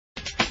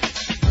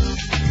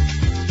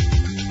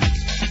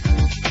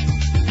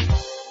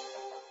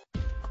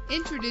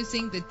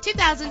Introducing the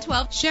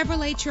 2012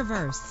 Chevrolet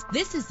Traverse.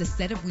 This is the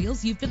set of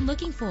wheels you've been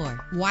looking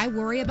for. Why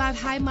worry about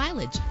high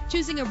mileage?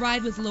 Choosing a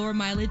ride with lower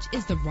mileage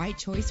is the right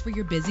choice for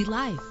your busy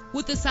life.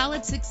 With a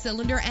solid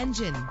 6-cylinder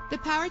engine, the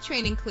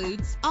powertrain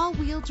includes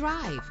all-wheel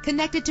drive,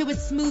 connected to a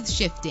smooth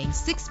shifting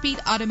 6-speed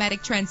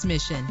automatic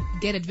transmission.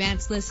 Get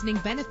advanced listening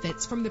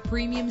benefits from the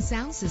premium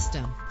sound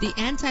system. The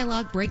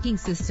anti-lock braking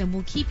system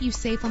will keep you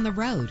safe on the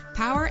road.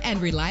 Power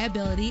and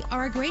reliability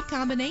are a great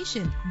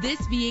combination. This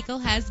vehicle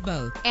has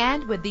both.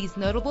 And with these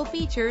notable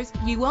features,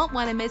 you won't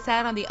want to miss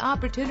out on the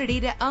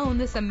opportunity to own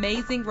this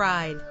amazing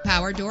ride.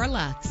 Power door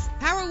locks,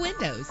 power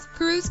windows,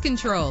 cruise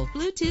control,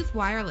 Bluetooth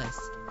wireless,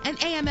 an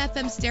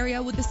AM/FM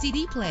stereo with a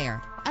CD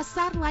player, a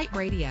satellite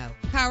radio,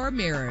 power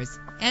mirrors.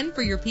 And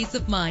for your peace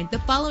of mind, the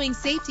following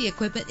safety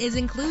equipment is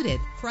included: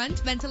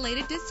 front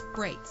ventilated disc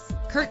brakes,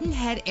 curtain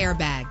head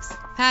airbags,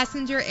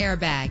 passenger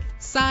airbag,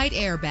 side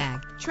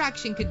airbag,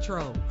 traction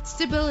control,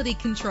 stability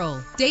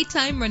control,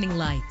 daytime running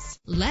lights.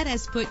 Let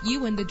us put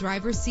you in the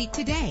driver's seat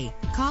today.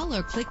 Call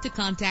or click to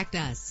contact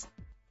us.